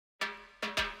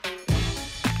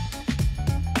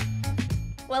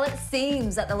Well, it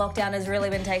seems that the lockdown has really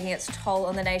been taking its toll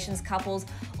on the nation's couples.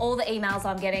 All the emails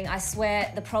I'm getting, I swear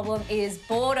the problem is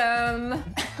boredom.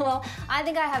 Well, I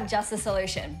think I have just the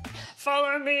solution.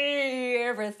 Follow me,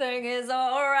 everything is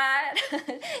all right.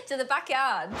 To the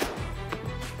backyard.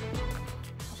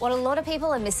 What a lot of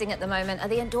people are missing at the moment are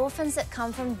the endorphins that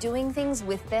come from doing things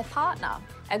with their partner.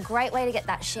 A great way to get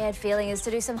that shared feeling is to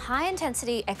do some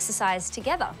high-intensity exercise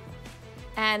together.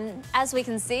 And as we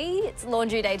can see, it's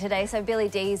laundry day today, so Billy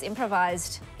D's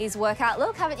improvised his workout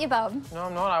look, haven't you, bub? No,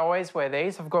 I'm not. I always wear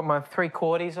these. I've got my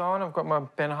 3/4 on, I've got my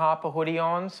Ben Harper hoodie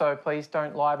on, so please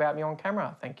don't lie about me on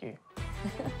camera. Thank you.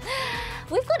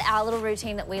 We've got our little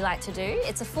routine that we like to do.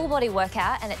 It's a full body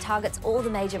workout and it targets all the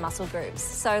major muscle groups.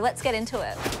 So let's get into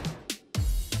it.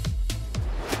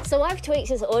 So I've tweaked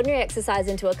this ordinary exercise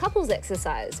into a couples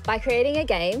exercise by creating a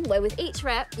game where with each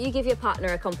rep, you give your partner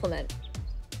a compliment.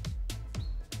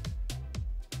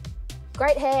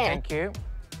 Great hair. Thank you.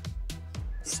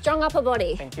 Strong upper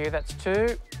body. Thank you. That's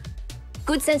 2.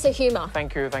 Good sense of humour.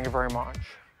 Thank you very much.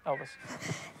 Elvis.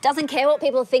 Doesn't care what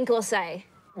people think or say.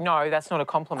 No, that's not a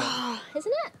compliment.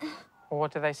 Isn't it? Well,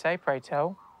 what do they say, pray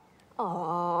tell?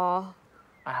 Aww.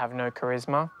 I have no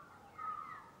charisma.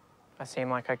 I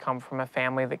seem like I come from a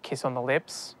family that kiss on the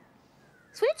lips.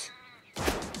 Switch?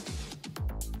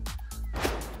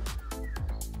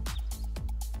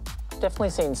 Definitely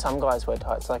seen some guys wear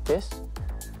tights like this.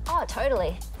 Oh,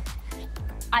 totally.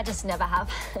 I just never have.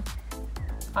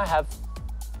 I have.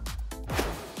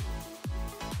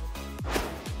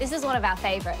 This is one of our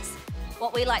favourites.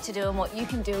 What we like to do and what you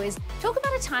can do is talk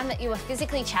about a time that you were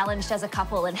physically challenged as a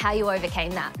couple and how you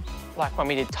overcame that. Like when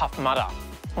we did Tough Mudder.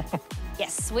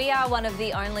 Yes, we are one of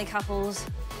the only couples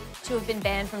to have been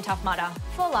banned from Tough Mudder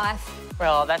for life.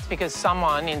 Well, that's because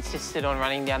someone insisted on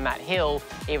running down that hill,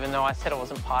 even though I said it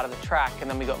wasn't part of the track, and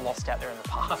then we got lost out there in the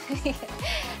park.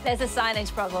 There's a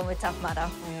signage problem with Tough Mudder.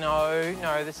 No,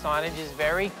 the signage is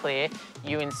very clear.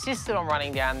 You insisted on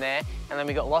running down there, and then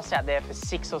we got lost out there for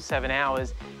 6 or 7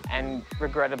 hours, and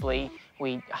regrettably,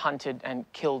 we hunted and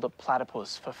killed a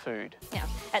platypus for food. Yeah.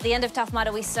 At the end of Tough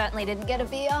Mudder, we certainly didn't get a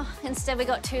beer. Instead, we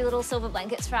got 2 little silver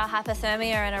blankets for our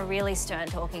hypothermia and a really stern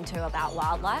talking to about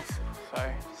wildlife. So,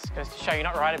 this goes to show you're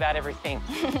not right about everything.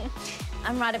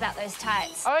 I'm right about those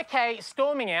tights. OK,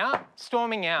 storming out,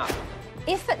 storming out.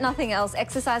 If at nothing else,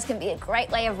 exercise can be a great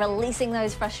way of releasing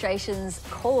those frustrations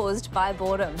caused by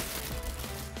boredom.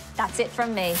 That's it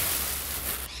from me.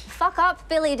 Fuck up,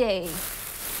 Billy D.